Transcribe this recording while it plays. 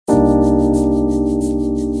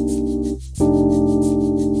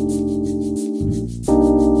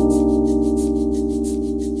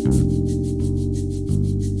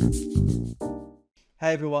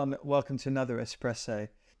Hey everyone, welcome to another Espresso.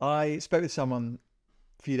 I spoke with someone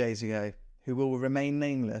a few days ago who will remain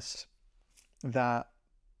nameless that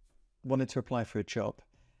wanted to apply for a job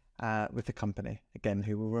with the company, again,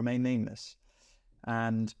 who will remain nameless.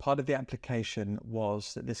 And part of the application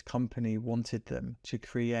was that this company wanted them to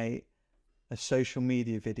create a social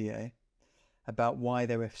media video about why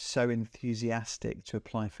they were so enthusiastic to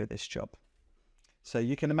apply for this job. So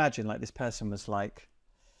you can imagine, like, this person was like,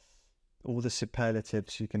 all the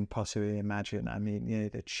superlatives you can possibly imagine. I mean, you know,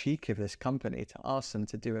 the cheek of this company to ask them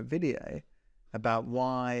to do a video about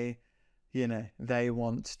why, you know, they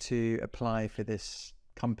want to apply for this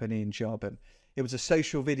company and job. And it was a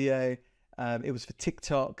social video. It was for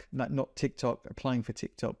TikTok, not TikTok, applying for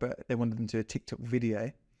TikTok, but they wanted them to do a TikTok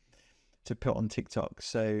video to put on TikTok.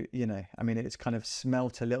 So, you know, I mean, it's kind of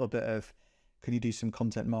smelt a little bit of, can you do some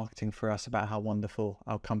content marketing for us about how wonderful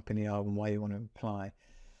our company are and why you want to apply?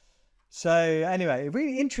 So anyway,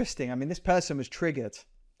 really interesting. I mean, this person was triggered.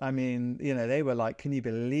 I mean, you know, they were like, can you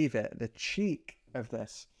believe it? The cheek of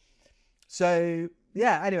this. So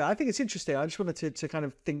yeah, anyway, I think it's interesting. I just wanted to kind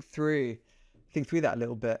of think through that a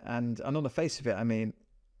little bit. And on the face of it, I mean,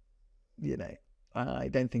 you know, I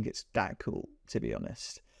don't think it's that cool, to be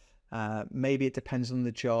honest. Maybe it depends on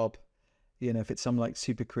the job. You know, if it's some like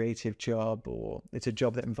super creative job or it's a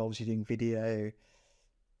job that involves you doing video,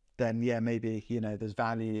 then yeah, maybe, you know, there's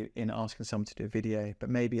value in asking someone to do a video, but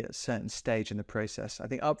maybe at a certain stage in the process. I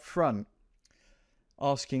think up front,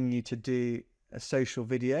 asking you to do a social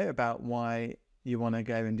video about why you want to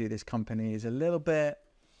go and do this company is a little bit,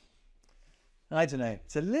 I don't know,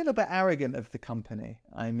 it's a little bit arrogant of the company.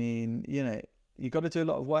 I mean, you know, you got to do a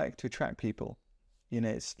lot of work to attract people. You know,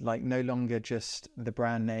 it's like no longer just the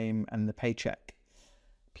brand name and the paycheck.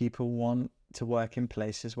 People want to work in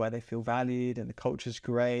places where they feel valued and the culture's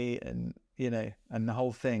great, and you know, and the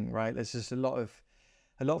whole thing, right? There's just a lot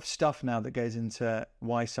of stuff now that goes into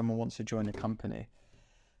why someone wants to join a company.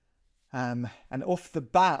 And off the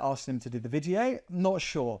bat, asking them to do the video, not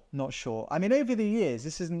sure. I mean, over the years,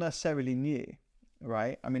 this isn't necessarily new,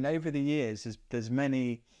 right? I mean, over the years, there's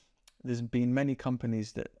been many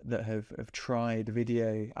companies that have tried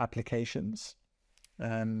video applications.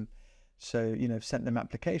 So, you know, sent them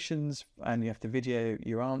applications and you have to video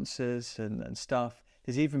your answers and stuff.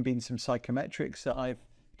 There's even been some psychometrics that I've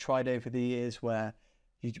tried over the years where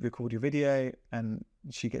you record your video and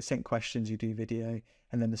you get sent questions, you do video,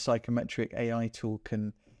 and then the psychometric AI tool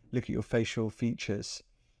can look at your facial features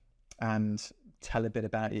and tell a bit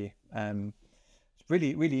about you. It's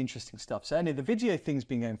really, really interesting stuff. So anyway, the video thing's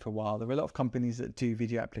been going for a while. There are a lot of companies that do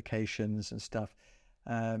video applications and stuff.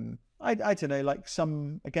 I don't know, like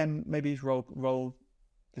some, again, maybe role,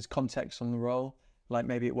 there's context on the role. Like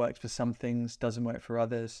maybe it works for some things, doesn't work for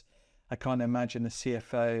others. I can't imagine a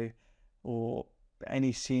CFO or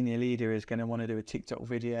any senior leader is going to want to do a TikTok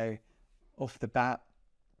video off the bat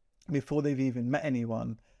before they've even met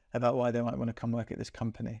anyone about why they might want to come work at this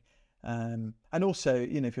company. And also,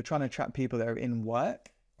 you know, if you're trying to attract people that are in work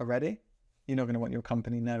already, you're not going to want your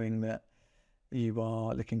company knowing that you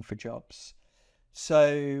are looking for jobs.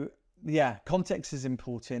 So yeah, context is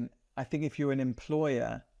important. I think if you're an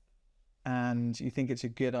employer and you think it's a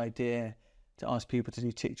good idea to ask people to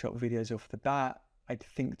do TikTok videos off the bat, I'd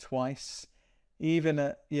think twice. Even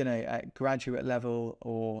at, you know, at graduate level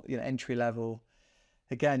or, you know, entry level,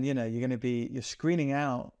 again, you know, you're screening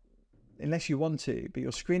out, unless you want to, but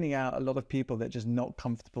you're screening out a lot of people that are just not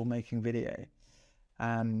comfortable making video.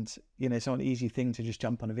 And, you know, it's not an easy thing to just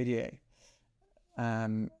jump on a video.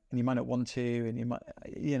 And you might not want to, and you might,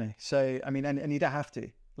 you know, so, I mean, and you don't have to,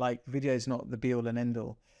 like, video is not the be all and end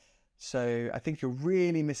all. So I think you're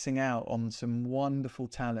really missing out on some wonderful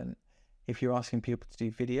talent if you're asking people to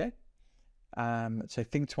do video. So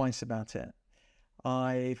think twice about it.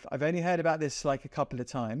 I've only heard about this like a couple of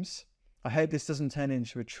times. I hope this doesn't turn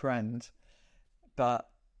into a trend, but,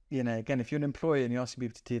 you know, again, if you're an employer and you're asking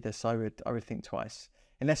people to do this, I would think twice.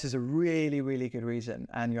 Unless there's a really, really good reason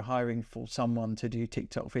and you're hiring for someone to do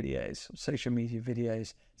TikTok videos, social media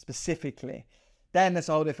videos specifically, then that's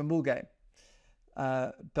a whole different ballgame.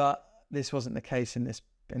 But this wasn't the case in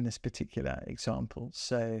this particular example.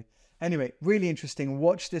 So anyway, really interesting.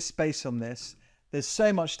 Watch this space on this. There's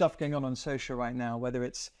so much stuff going on social right now, whether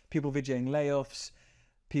it's people videoing layoffs,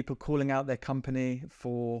 people calling out their company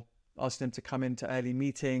for asking them to come into early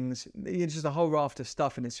meetings. It's just a whole raft of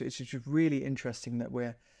stuff, and it's just really interesting that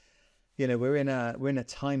we're in a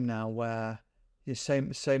time now where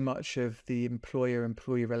so much of the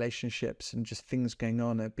employer-employee relationships and just things going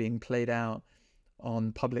on are being played out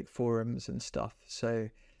on public forums and stuff. So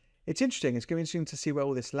it's interesting. It's going to be interesting to see where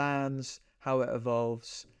all this lands, how it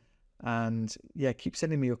evolves. And yeah, keep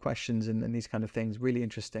sending me your questions and these kind of things. Really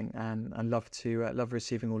interesting, and I love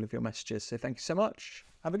receiving all of your messages. So thank you so much.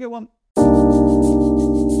 Have a good one.